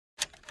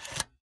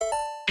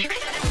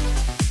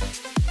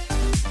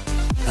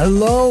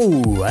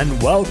Hello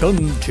and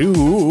welcome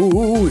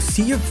to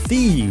Sea of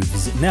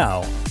Thieves.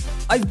 Now,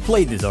 I've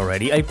played this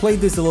already. I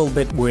played this a little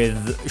bit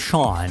with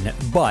Sean,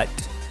 but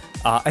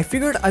I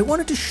figured I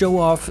wanted to show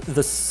off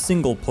the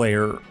single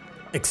player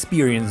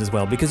experience as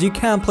well, because you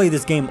can't play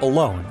this game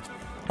alone.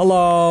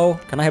 Hello,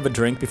 can I have a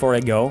drink before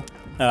I go?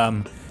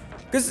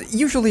 Because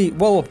usually,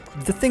 well,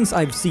 the things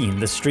I've seen,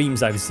 the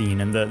streams I've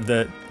seen, and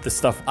the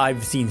stuff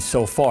I've seen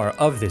so far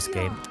of this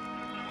game.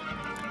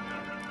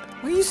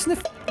 Why are you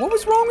sniffing? What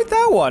was wrong with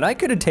that one? I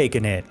could have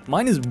taken it.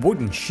 Mine is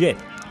wooden shit.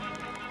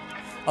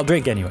 I'll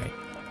drink anyway.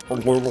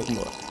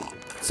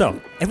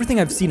 So, everything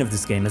I've seen of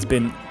this game has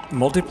been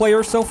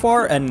multiplayer so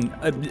far, and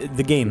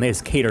the game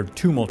is catered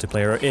to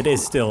multiplayer. It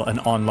is still an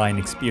online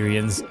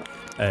experience,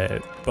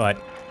 but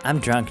I'm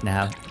drunk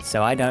now,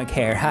 so I don't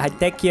care.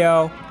 Thank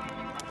you.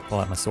 Pull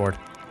out my sword.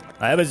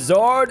 I have a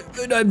sword,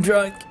 and I'm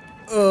drunk.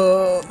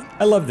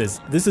 I love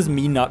this. This is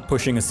me not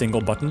pushing a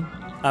single button.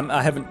 I'm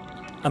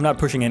not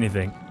pushing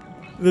anything.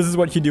 This is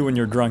what you do when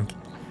you're drunk.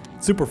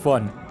 Super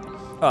fun.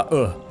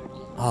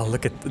 Oh,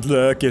 look at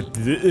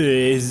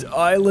this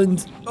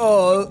island.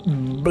 Oh,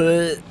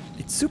 bleh.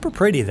 It's super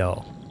pretty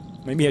though.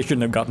 Maybe I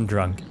shouldn't have gotten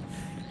drunk.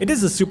 It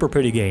is a super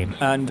pretty game,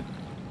 and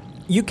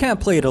you can't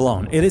play it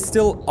alone. It is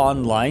still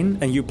online,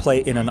 and you play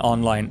in an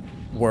online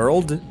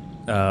world.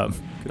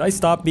 Could I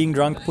stop being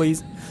drunk,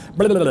 please?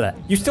 Blah, blah, blah, blah.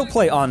 You still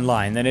play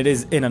online, and it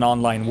is in an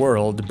online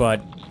world,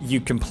 but you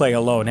can play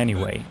alone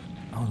anyway.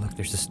 Oh look,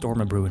 there's a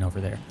storm brewing over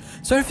there.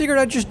 So I figured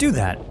I'd just do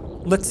that.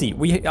 Let's see,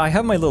 I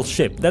have my little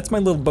ship. That's my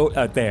little boat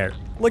out there.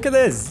 Look at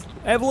this.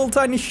 I have a little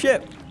tiny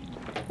ship.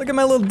 Look at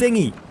my little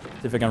dinghy.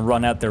 See if I can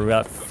run out there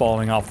without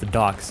falling off the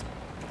docks.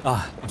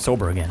 Ah, I'm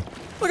sober again.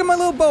 Look at my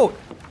little boat.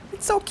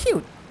 It's so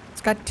cute.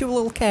 It's got two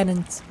little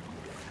cannons.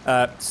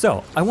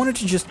 So I wanted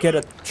to just get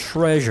a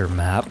treasure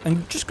map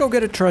and just go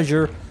get a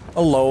treasure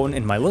alone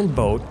in my little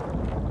boat.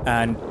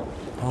 And,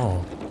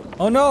 oh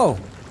no.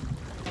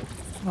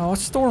 Oh, a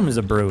storm is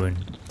a-brewing.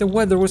 The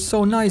weather was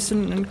so nice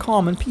and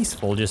calm and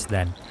peaceful just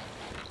then.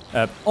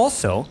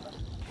 Also,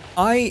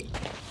 I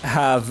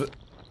have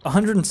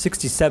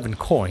 167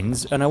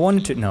 coins, and I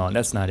wanted to... No,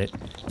 that's not it.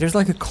 There's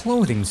like a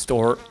clothing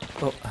store.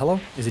 Oh,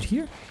 hello? Is it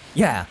here?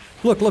 Yeah,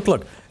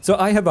 look. So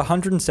I have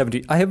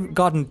 170... I have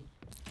gotten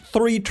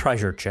 3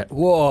 treasure chests.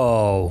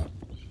 Whoa.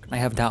 Can I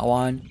have that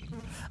one?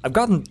 I've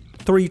gotten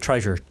 3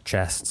 treasure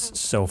chests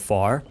so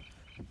far.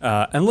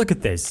 And look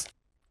at this.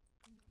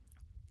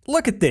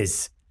 Look at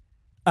this.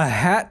 A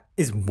hat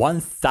is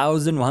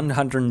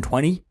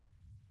 1,120.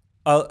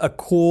 A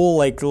cool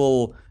like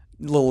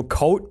little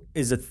coat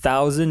is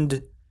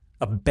 1,000.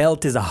 A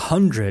belt is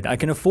 100. I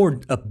can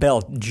afford a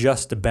belt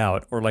just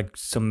about, or like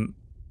some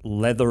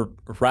leather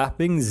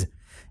wrappings.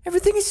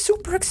 Everything is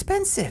super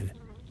expensive.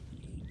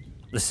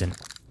 Listen,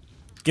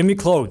 give me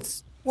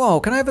clothes.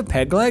 Whoa, can I have a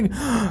peg leg?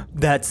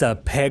 That's a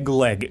peg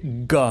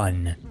leg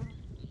gun.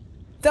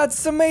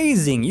 That's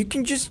amazing. You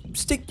can just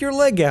stick your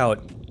leg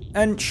out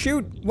and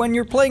shoot when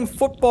you're playing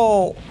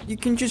football. You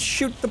can just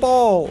shoot the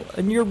ball,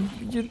 and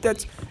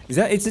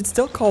is it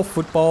still called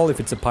football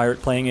if it's a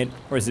pirate playing it,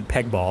 or is it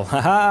pegball?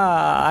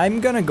 Haha, I'm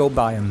gonna go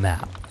buy a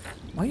map.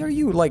 Why are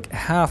you like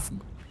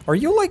are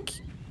you like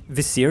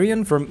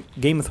Viserion from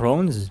Game of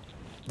Thrones?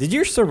 Did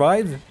you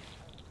survive?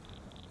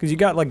 Because you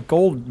got like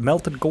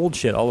melted gold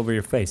shit all over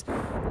your face.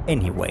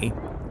 Anyway,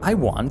 I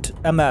want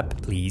a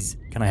map, please.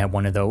 Can I have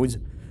one of those?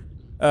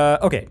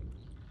 Okay.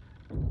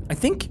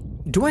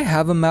 Do I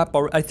have a map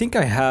I think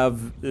I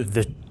have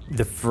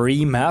the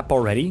free map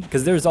already,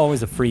 because there's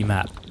always a free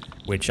map,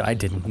 which I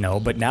didn't know,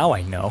 but now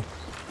I know.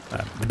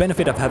 The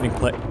benefit of having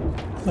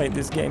played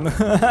this game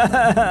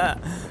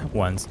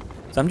once.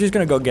 So I'm just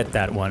gonna go get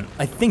that one.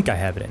 I think I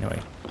have it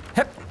anyway.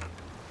 Hep!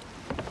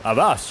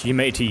 Avast, ye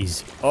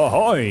mateys!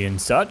 Ahoy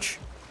and such!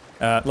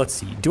 Let's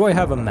see, do I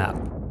have a map?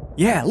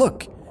 Yeah,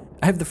 look!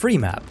 I have the free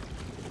map.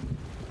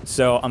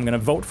 So I'm gonna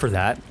vote for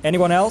that.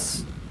 Anyone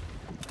else?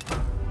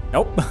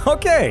 Nope.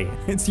 Okay,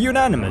 it's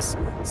unanimous.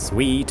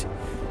 Sweet.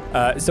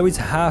 So it's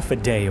half a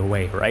day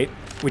away, right?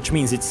 Which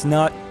means it's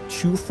not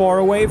too far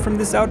away from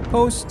this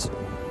outpost.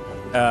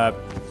 I'm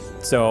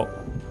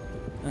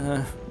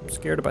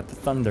scared about the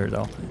thunder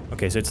though.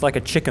 Okay, so it's like a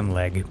chicken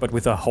leg, but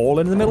with a hole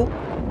in the middle.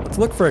 Let's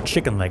look for a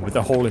chicken leg with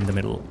a hole in the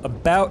middle.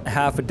 About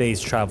half a day's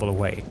travel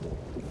away.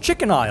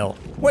 Chicken Isle.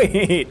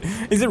 Wait,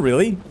 is it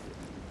really?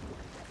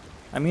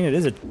 I mean, it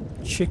is a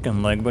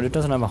chicken leg, but it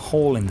doesn't have a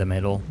hole in the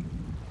middle.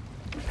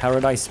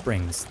 Paradise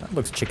Springs. That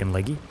looks chicken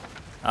leggy.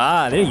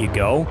 Ah, there you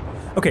go.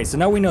 Okay, so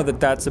now we know that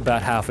that's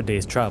about half a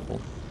day's travel.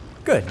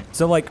 Good.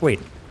 So like, wait,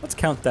 let's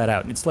count that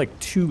out. It's like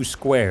 2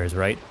 squares,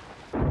 right?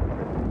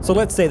 So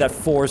let's say that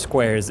 4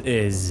 squares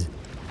is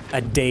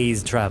a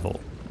day's travel.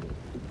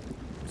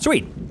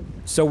 Sweet.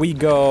 So we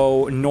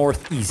go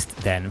northeast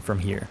then from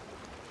here.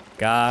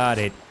 Got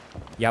it.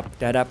 Yup,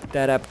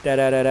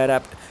 da-da-da-da-da-da-da-da.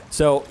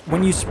 So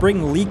when you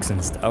spring leaks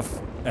and stuff,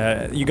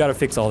 you gotta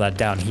fix all that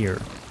down here.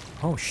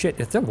 Oh shit,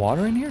 is there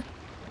water in here?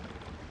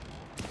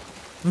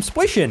 I'm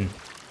splishing!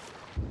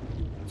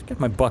 Let's get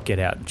my bucket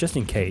out, just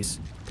in case.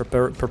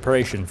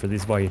 Preparation for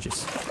these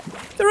voyages.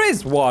 There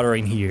is water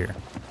in here!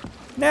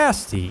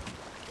 Nasty.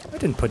 I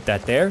didn't put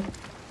that there.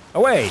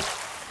 Away.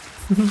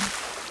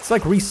 It's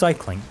like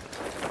recycling.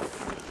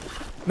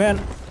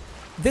 Man,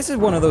 this is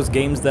one of those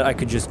games that I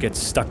could just get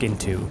stuck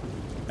into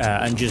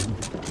and just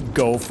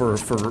go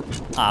for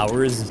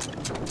hours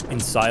in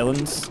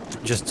silence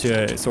just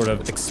to sort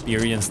of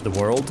experience the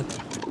world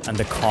and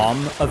the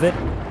calm of it.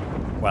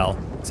 Well,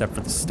 except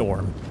for the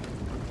storm.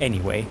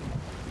 Anyway,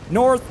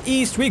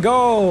 northeast we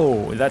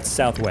go! That's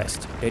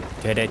southwest. Is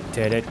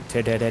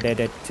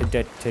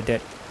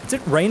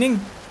it raining?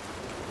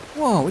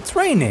 Whoa, it's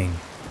raining!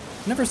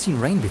 Never seen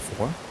rain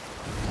before.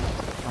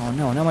 Oh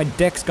no, now my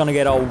deck's gonna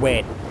get all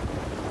wet.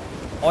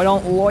 I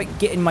don't like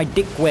getting my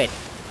dick wet.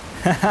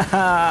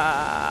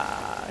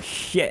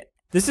 Shit.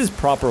 This is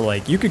proper,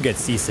 like, you could get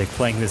seasick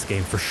playing this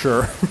game for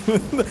sure.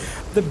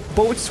 The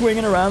boat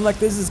swinging around like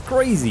this is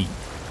crazy.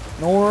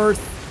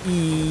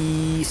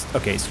 Northeast.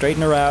 Okay,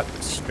 straighten her out.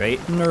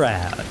 Straighten her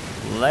out.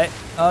 Let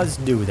us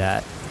do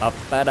that. I'm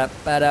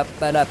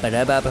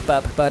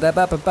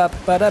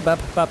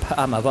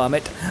a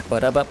vomit.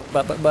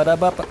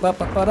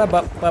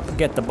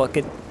 Get the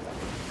bucket.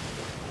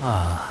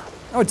 Ah.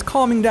 Oh, it's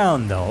calming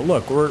down though.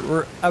 Look,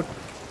 we're out.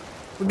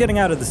 We're getting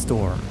out of the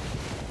storm.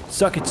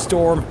 Suck it,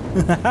 storm.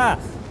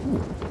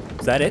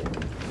 Is that it?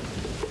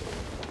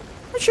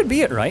 That should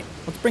be it, right?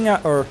 Let's bring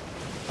out or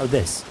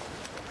this.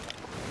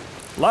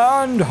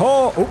 Land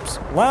ho! Oops.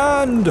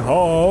 Land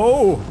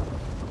ho!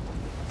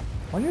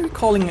 Why are you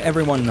calling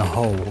everyone the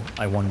ho,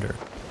 I wonder?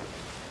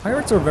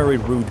 Pirates are very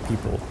rude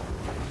people.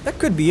 That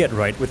could be it,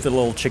 right? With the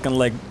little chicken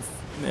leg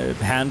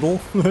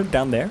handle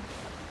down there.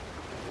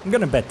 I'm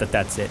gonna bet that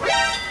that's it.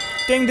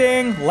 Ding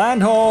ding!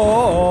 Land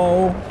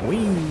ho!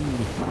 Wee!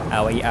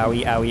 Owie,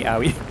 owie, owie,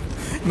 owie.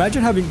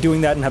 Imagine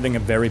doing that and having a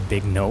very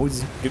big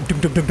nose.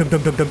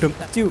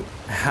 Do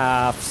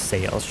half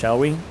sail, shall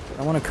we?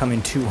 I want to come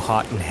in too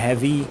hot and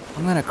heavy.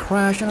 I'm gonna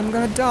crash and I'm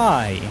gonna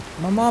die.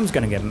 My mom's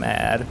gonna get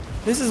mad.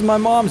 This is my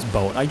mom's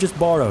boat. I just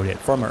borrowed it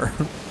from her.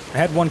 I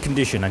had one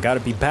condition. I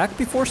gotta be back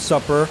before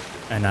supper,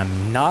 and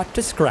I'm not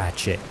to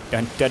scratch it.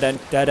 I'm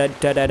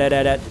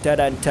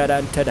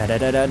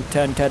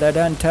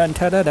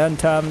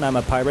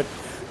a pirate.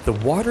 The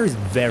water is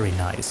very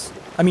nice.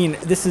 I mean,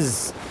 this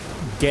is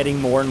getting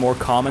more and more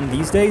common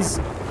these days,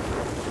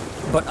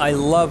 but I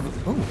love...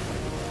 Ooh.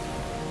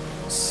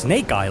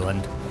 Snake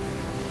Island?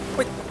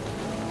 Wait,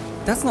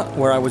 that's not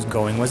where I was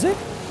going, was it?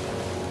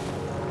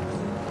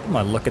 I'm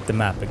gonna look at the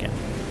map again.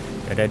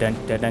 Where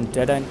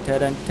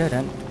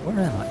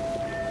am I?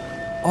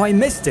 Oh, I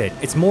missed it.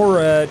 It's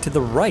more to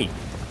the right.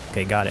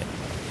 Okay, got it.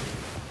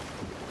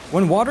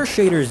 When water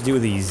shaders do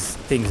these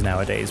things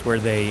nowadays, where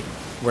they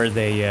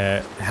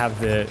have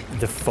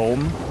the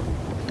foam,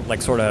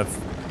 like sort of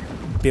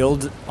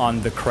build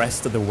on the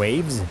crest of the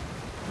waves,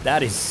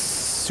 that is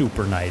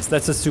super nice.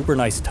 That's a super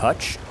nice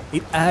touch.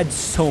 It adds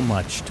so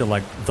much to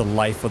like the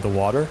life of the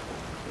water.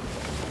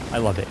 I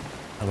love it.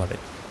 I love it.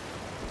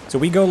 So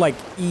we go like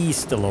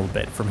east a little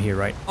bit from here,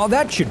 right? Oh,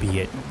 that should be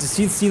it.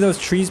 See those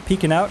trees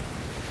peeking out?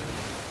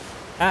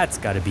 That's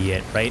gotta be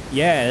it, right?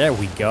 Yeah, there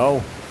we go.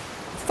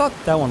 I thought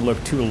that one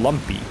looked too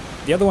lumpy.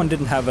 The other one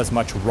didn't have as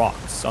much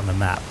rocks on the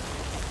map.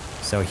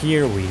 So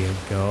here we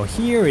go.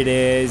 Here it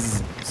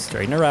is.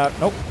 Straighten her out.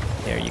 Nope.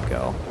 There you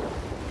go.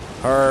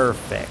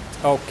 Perfect.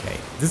 Okay.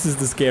 This is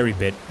the scary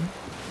bit.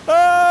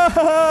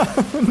 Ah!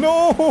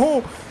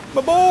 No!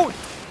 My boat!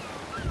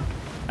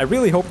 I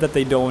really hope that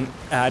they don't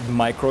add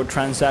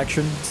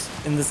microtransactions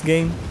in this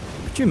game.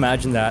 Could you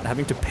imagine that?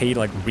 Having to pay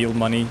like real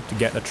money to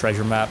get a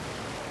treasure map.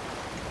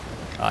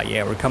 Ah,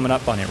 yeah, we're coming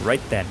up on it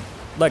right then.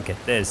 Look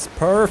at this.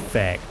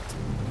 Perfect.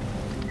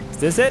 Is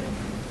this it?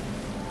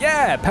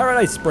 Yeah,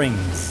 Paradise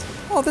Springs.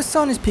 Oh, the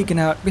sun is peeking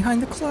out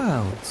behind the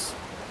clouds.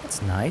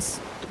 That's nice.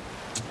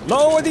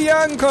 Lower the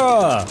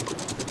anchor!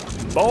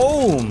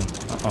 Boom!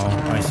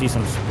 Uh-oh, I see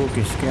some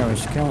spooky, scary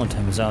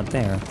skeletons out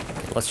there.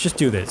 Okay, let's just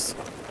do this.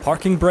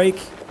 Parking brake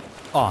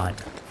on.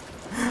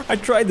 I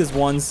tried this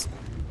once,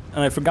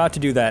 and I forgot to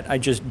do that. I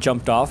just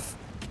jumped off,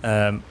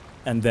 and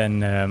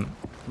then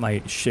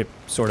my ship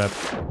sort of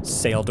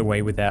sailed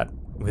away without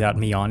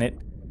me on it.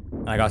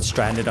 I got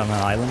stranded on an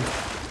island.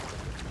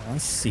 I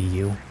see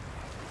you.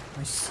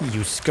 I see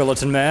you,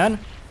 skeleton man.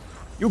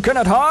 You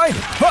cannot hide!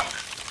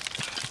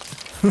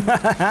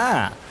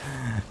 Ha!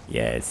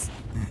 Yes.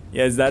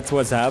 Yes, that's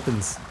what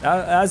happens.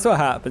 That's what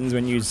happens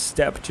when you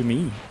step to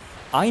me.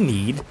 I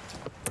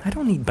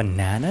don't need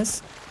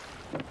bananas.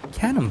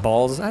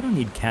 Cannonballs? I don't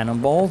need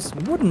cannonballs.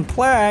 Wooden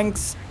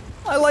planks?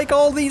 I like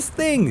all these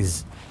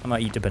things. I'm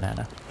gonna eat a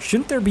banana.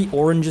 Shouldn't there be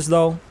oranges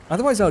though?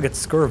 Otherwise I'll get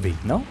scurvy,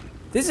 no?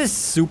 This is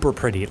super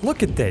pretty.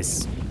 Look at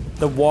this.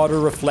 The water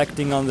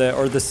reflecting on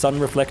the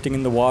sun reflecting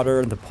in the water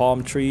and the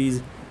palm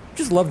trees.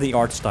 Just love the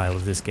art style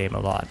of this game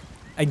a lot.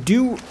 I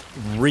do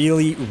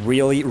really,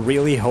 really,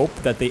 really hope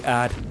that they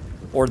add,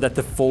 or that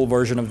the full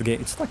version of the game,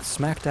 it's like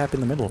smack dab in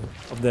the middle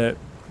of the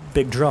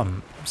big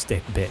drum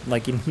stick bit,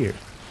 like in here.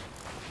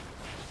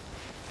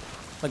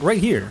 Like right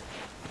here.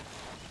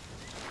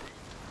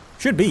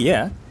 Should be,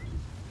 yeah.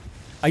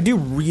 I do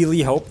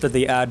really hope that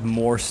they add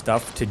more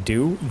stuff to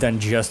do than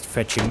just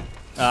fetching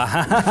Ah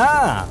ha ha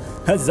ha!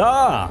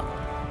 Huzzah!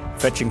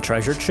 Fetching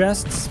treasure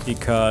chests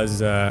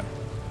because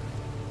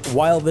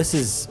while this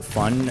is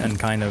fun and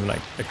kind of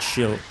like a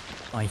chill,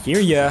 I hear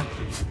ya.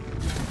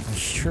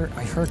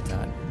 I heard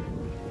that.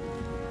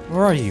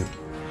 Where are you?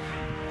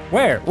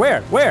 Where?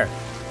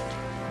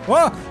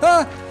 Whoa!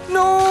 Ah!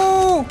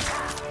 No!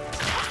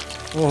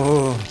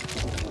 Whoa!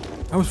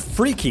 That was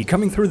freaky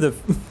coming through the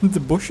the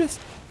bushes.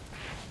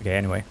 Okay,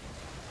 anyway.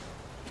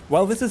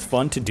 Well, this is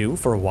fun to do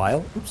for a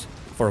while. Oops.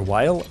 For a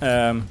while.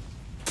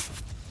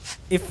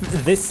 If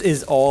this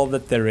is all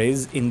that there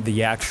is in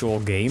the actual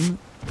game,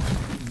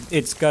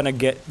 it's gonna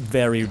get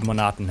very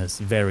monotonous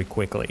very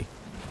quickly.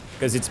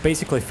 Because it's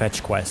basically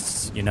fetch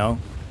quests, you know?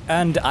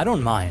 And I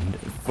don't mind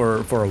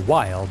for a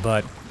while,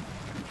 but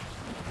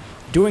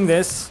doing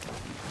this,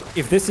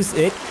 if this is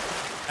it,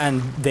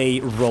 and they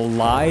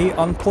rely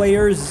on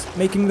players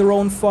making their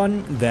own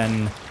fun,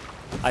 then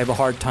I have a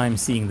hard time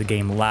seeing the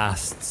game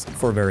lasts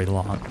for very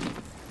long.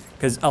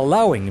 Because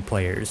allowing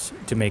players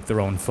to make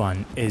their own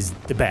fun is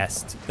the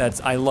best.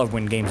 I love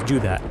when games do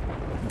that.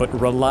 But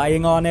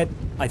relying on it,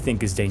 I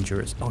think is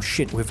dangerous. Oh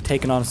shit, we've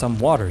taken on some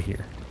water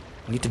here.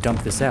 I need to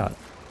dump this out.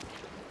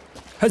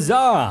 Huzzah!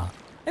 I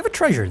have a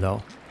treasure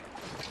though.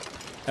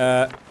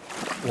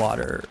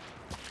 Water.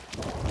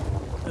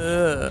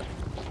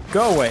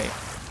 Go away.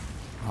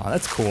 Oh,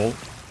 that's cool.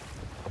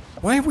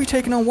 Why have we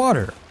taken on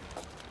water?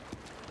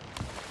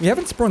 We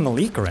haven't sprung a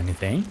leak or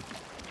anything.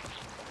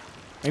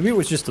 Maybe it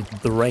was just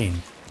the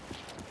rain.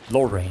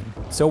 Low rain.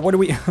 So what do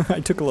we... I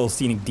took a little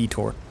scenic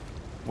detour.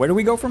 Where do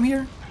we go from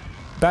here?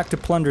 Back to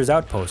Plunder's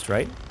Outpost,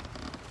 right?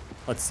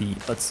 Let's see.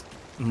 Let's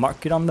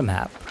mark it on the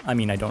map. I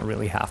mean, I don't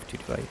really have to,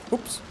 do I?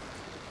 Oops.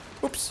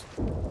 Oops.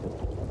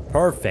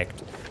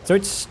 Perfect. So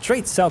it's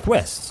straight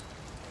southwest.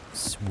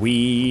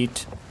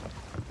 Sweet.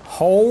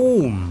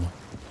 Home.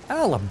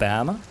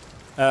 Alabama.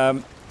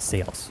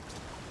 Sales.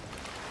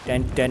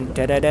 Dun dun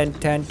dun dun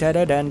dun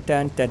dun dun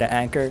dun dun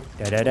anchor.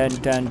 Dun dun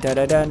dun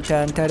dun dun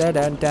dun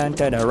dun dun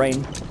dun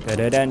rain.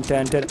 Dun dun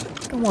dun dun.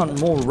 I don't want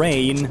more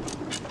rain.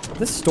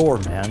 This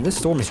storm, man. This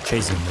storm is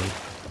chasing me.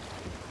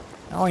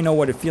 Now I know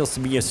what it feels to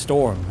be a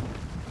storm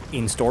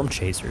in Storm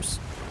Chasers.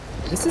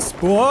 This is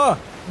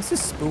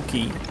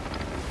spooky.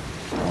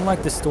 I don't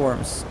like the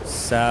storms.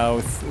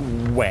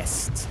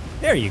 Southwest.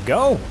 There you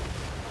go.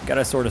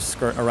 Gotta sort of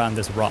skirt around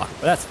this rock,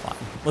 but that's fine.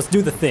 Let's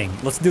do the thing.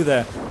 Let's do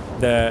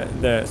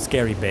the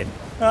scary bit.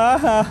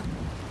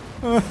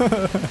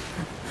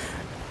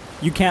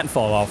 You can't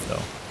fall off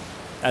though.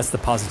 That's the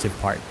positive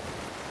part.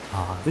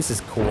 Ah, this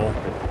is cool.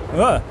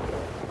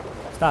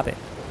 Stop it.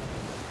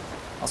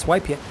 I'll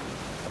swipe you.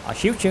 I'll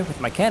shoot you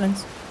with my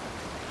cannons.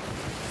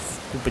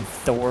 Stupid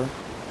Thor.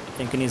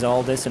 Thinking he's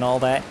all this and all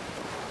that.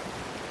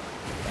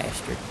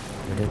 Bastard.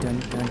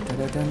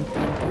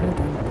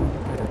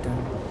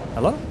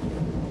 Hello?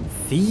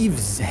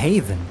 Thieves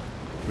Haven.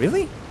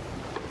 Really?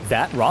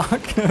 That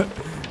rock?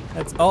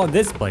 That's... Oh,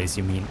 this place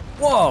you mean.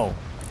 Whoa!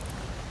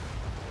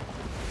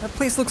 That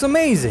place looks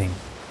amazing.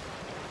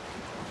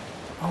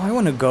 Oh, I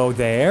want to go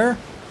there.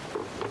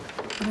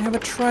 I have a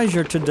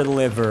treasure to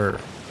deliver.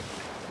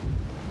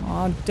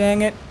 Oh,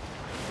 dang it.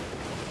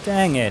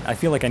 Dang it. I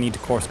feel like I need to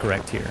course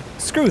correct here.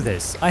 Screw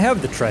this. I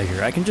have the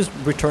treasure. I can just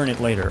return it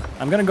later.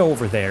 I'm gonna go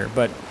over there,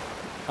 but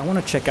I want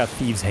to check out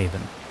Thieves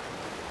Haven.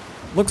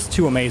 Looks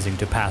too amazing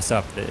to pass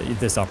up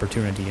this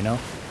opportunity, you know?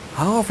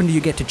 How often do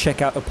you get to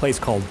check out a place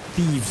called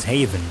Thieves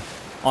Haven?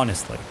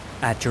 Honestly.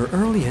 At your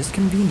earliest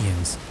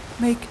convenience,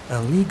 make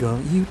a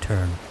legal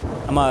U-turn.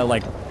 I'm gonna,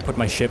 like, put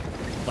my ship,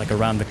 like,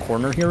 around the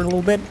corner here a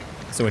little bit,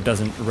 so it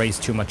doesn't raise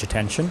too much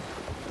attention.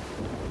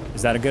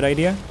 Is that a good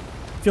idea?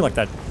 I feel like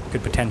that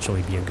could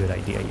potentially be a good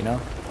idea, you know?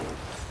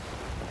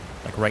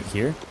 Like right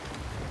here,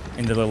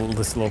 in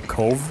this little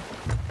cove,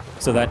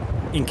 so that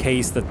in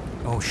case that...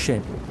 Oh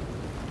shit.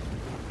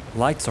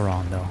 Lights are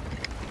on though.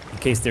 In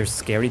case there's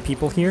scary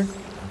people here,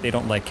 they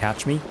don't like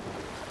catch me.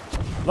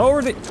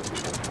 Lower the...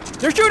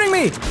 They're shooting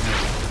me!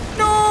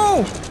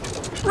 No!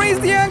 Raise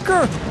the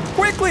anchor!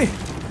 Quickly!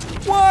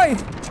 Why?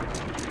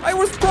 I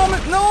was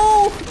promised...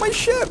 No! My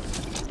ship!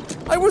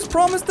 I was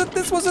promised that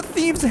this was a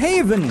thieves'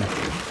 haven.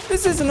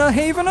 This isn't a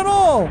haven at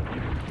all.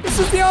 This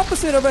is the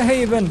opposite of a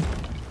haven.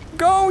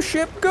 Go,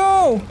 ship,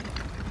 go!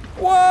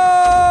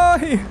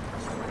 Why?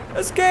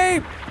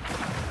 Escape!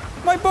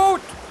 My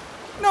boat!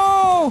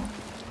 No!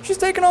 She's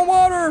taking on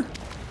water!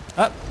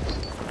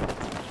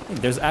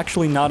 There's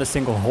actually not a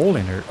single hole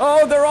in her.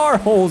 Oh, there are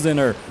holes in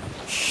her!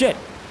 Shit!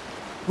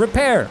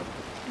 Repair!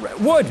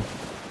 Wood!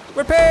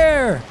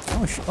 Repair!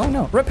 Oh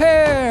no,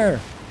 repair!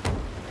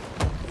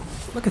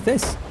 Look at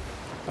this.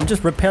 I'm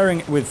just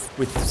repairing it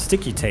with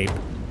sticky tape.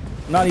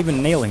 I'm not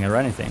even nailing it or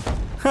anything.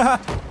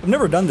 I've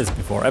never done this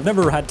before. I've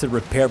never had to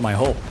repair my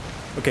hull.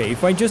 Okay,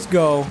 if I just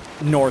go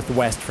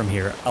northwest from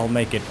here, I'll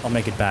make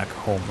it back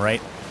home,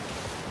 right?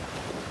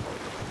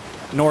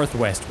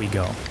 Northwest we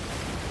go.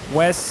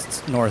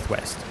 West,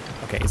 northwest.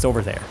 Okay, it's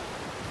over there.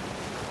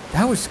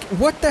 That was...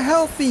 What the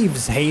hell,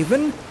 Thieves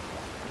Haven?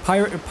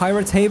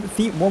 Pirates Haven?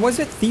 What was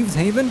it? Thieves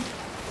Haven?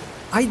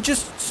 I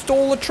just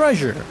stole a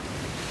treasure.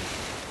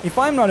 If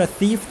I'm not a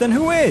thief, then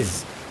who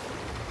is?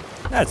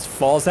 That's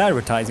false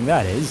advertising,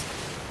 that is.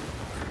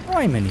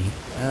 Criminy.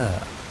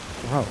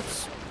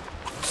 Gross.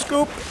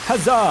 Scoop,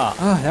 huzzah!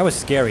 Oh, that was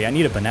scary. I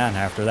need a banana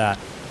after that.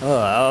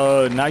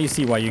 Oh, now you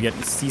see why you get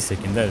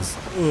seasick in this.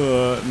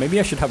 Maybe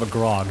I should have a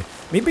grog.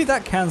 Maybe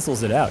that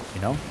cancels it out,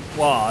 you know?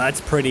 Wow,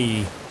 that's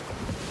pretty...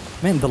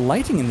 Man, the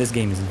lighting in this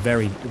game is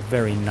very,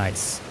 very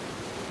nice.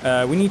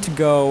 We need to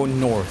go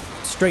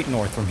north, straight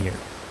north from here.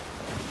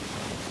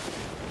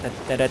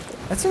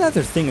 That's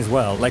another thing as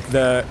well. Like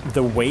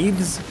the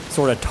waves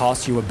sort of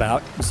toss you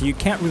about, so you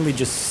can't really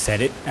just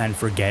set it and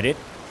forget it.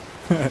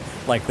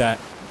 Like that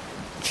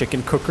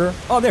chicken cooker.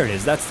 Oh, there it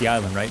is. That's the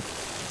island, right?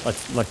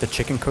 Like the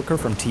chicken cooker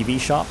from TV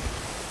Shop.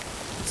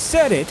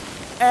 Set it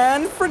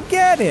and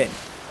forget it.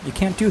 You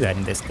can't do that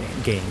in this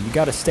game. You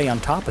gotta stay on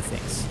top of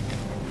things.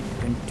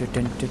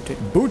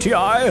 Booty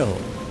Isle.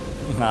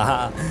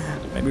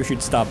 Maybe we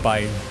should stop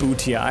by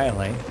Booty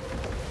Isle, eh?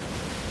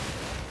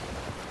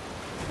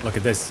 Look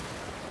at this.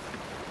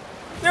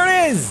 There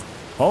it is!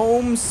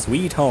 Home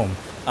sweet home.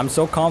 I'm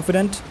so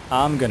confident,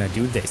 I'm gonna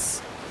do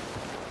this.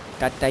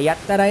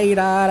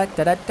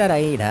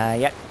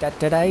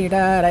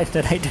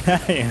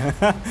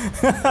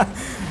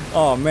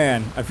 Oh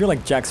man, I feel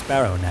like Jack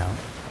Sparrow now.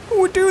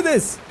 Who would do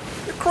this?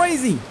 You're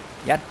crazy!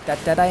 I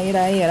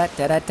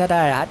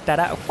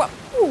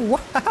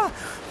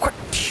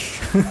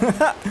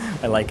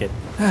like it.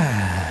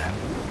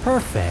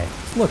 Perfect.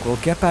 Look, we'll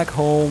get back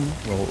home,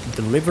 we'll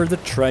deliver the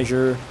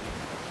treasure.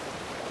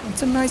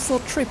 It's a nice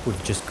little trip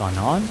we've just gone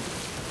on.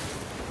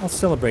 I'll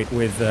celebrate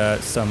with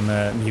some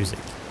music.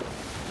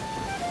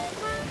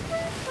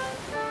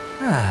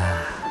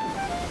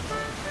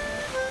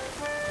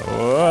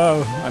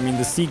 Oh, I mean,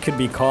 the sea could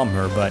be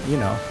calmer, but you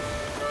know,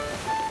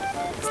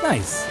 it's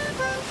nice.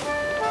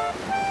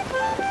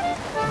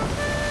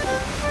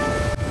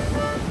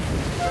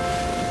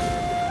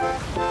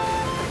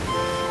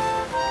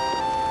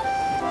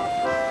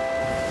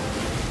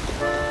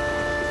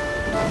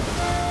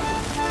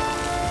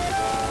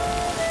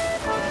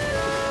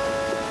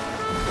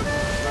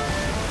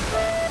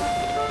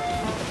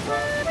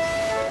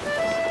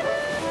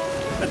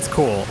 That's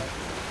cool.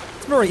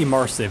 It's very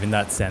immersive in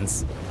that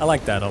sense. I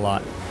like that a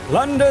lot.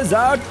 Plunder's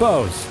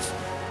Outpost!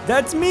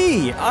 That's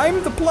me!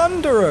 I'm the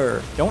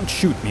plunderer! Don't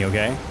shoot me,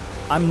 okay?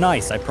 I'm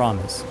nice, I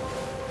promise.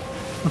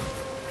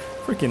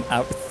 Freaking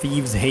out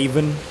Thieves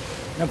Haven.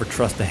 Never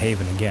trust a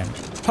haven again.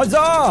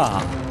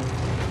 Huzzah!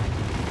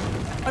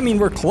 I mean,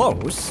 we're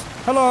close.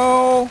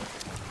 Hello!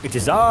 It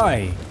is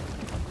I!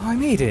 Oh, I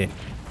made it.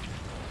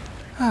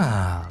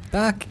 Ah,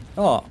 back.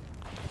 Oh.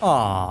 Oh,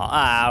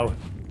 ow.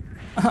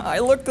 I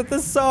looked at the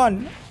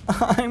sun.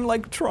 I'm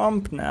like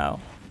Trump now.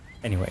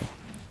 Anyway,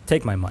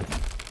 take my money.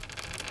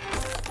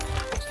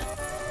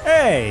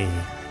 Hey!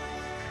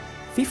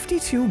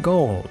 52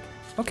 gold.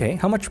 Okay,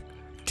 how much?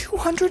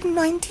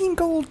 219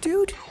 gold,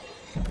 dude?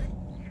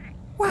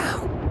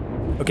 Wow.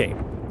 Okay,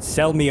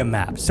 sell me a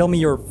map. Sell me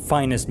your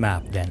finest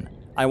map then.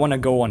 I want to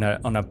go on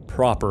a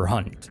proper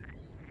hunt.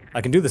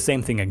 I can do the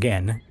same thing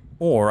again,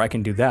 or I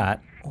can do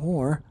that,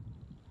 or...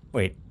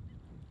 Wait.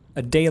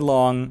 A day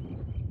long.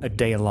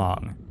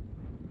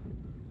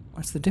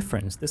 What's the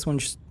difference? This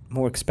one's just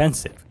more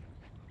expensive.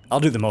 I'll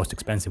do the most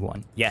expensive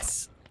one.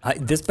 Yes.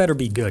 This better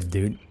be good,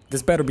 dude.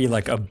 This better be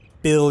like 1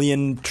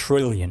 billion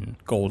trillion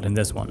gold in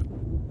this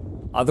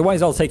one.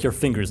 Otherwise, I'll take your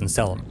fingers and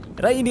sell them.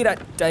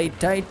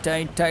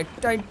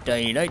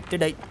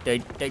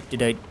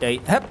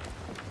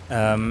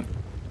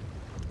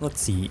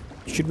 Let's see.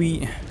 Should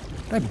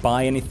I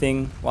buy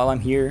anything while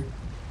I'm here?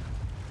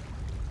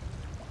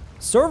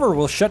 Server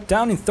will shut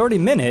down in 30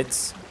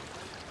 minutes.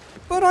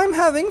 But I'm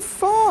having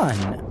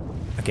fun.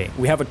 Okay,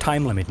 we have a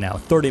time limit now,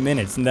 30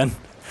 minutes, and then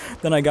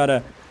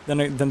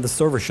the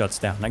server shuts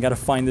down. I gotta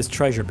find this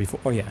treasure before.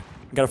 Oh yeah,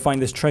 I gotta find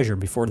this treasure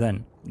before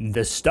then.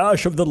 The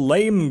stash of the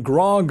lame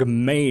grog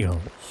males.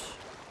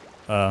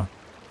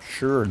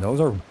 Sure,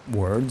 those are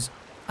words.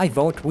 I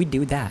vote we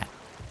do that.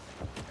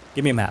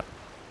 Give me a map.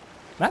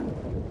 Map.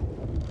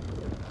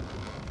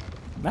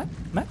 Map.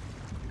 Map.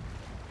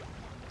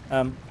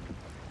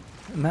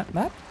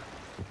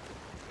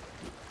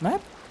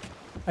 Map.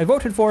 I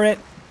voted for it.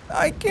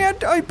 I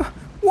can't.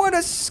 What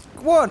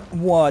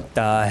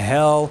the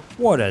hell?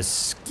 What a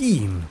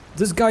scheme.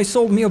 This guy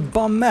sold me a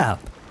bum map.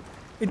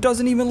 It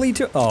doesn't even lead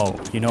to. Oh,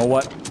 you know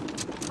what?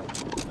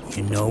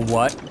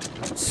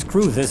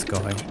 Screw this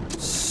guy.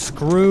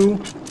 Screw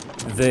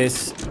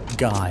this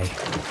guy.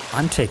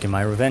 I'm taking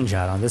my revenge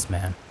out on this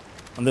man.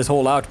 On this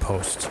whole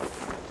outpost.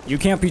 You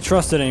can't be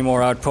trusted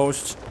anymore,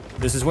 outpost.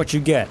 This is what you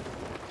get.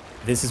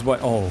 This is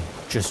what. Oh,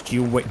 just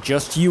you wait.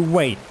 Just you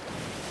wait.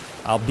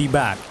 I'll be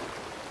back.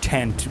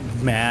 Tent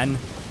man.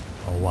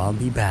 Oh, I'll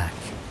be back.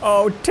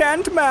 Oh,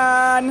 tent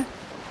man!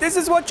 This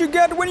is what you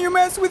get when you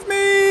mess with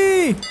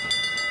me!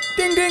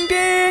 Ding, ding,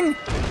 ding!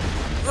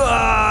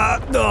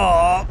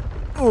 Uh-oh.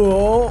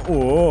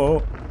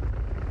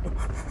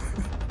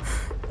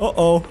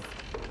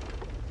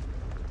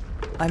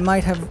 I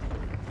might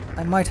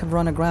have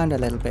run aground a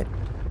little bit.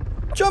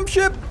 Jump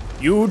ship!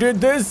 You did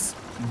this!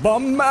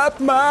 Bum map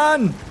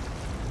man!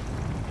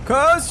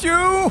 Curse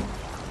you!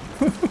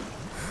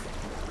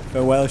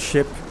 Farewell,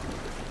 ship.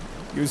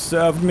 You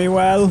served me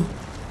well.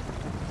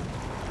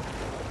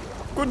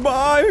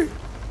 Goodbye!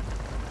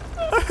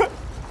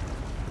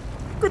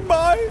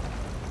 Goodbye!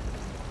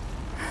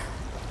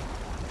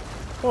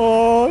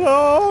 Oh.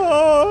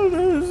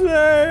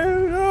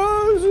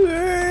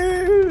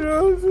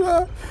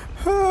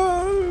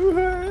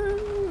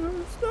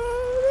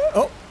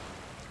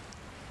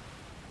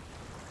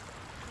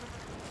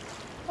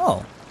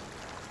 Oh.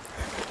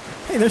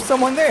 Hey, there's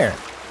someone there.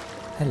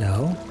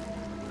 Hello.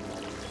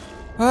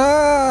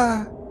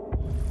 Ah.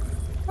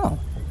 Oh.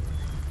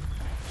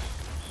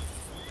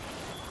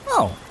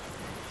 Oh.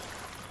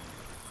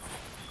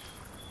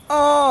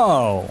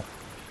 Oh.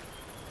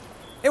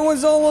 It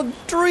was all a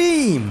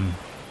dream.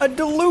 A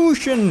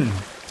delusion.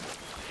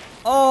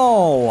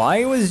 Oh,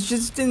 I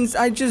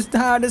just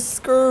had a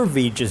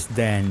scurvy just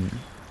then.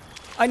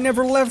 I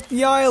never left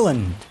the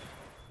island.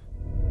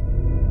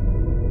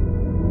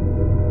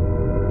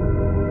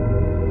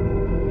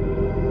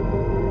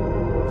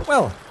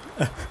 Well,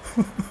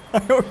 I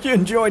hope you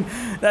enjoyed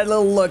that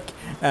little look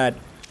at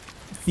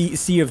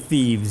Sea of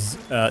Thieves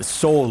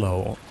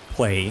solo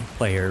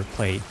player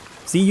play.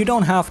 See, you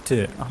don't have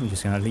to. I'm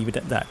just gonna leave it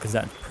at that because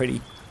that's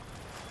pretty.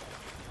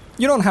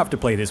 You don't have to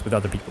play this with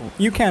other people.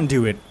 You can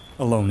do it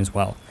alone as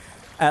well,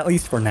 at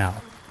least for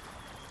now.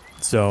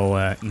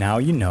 So now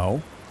you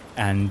know,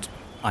 and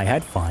I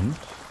had fun,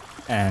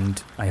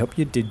 and I hope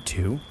you did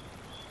too.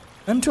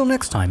 Until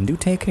next time, do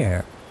take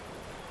care.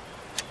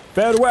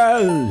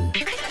 Farewell!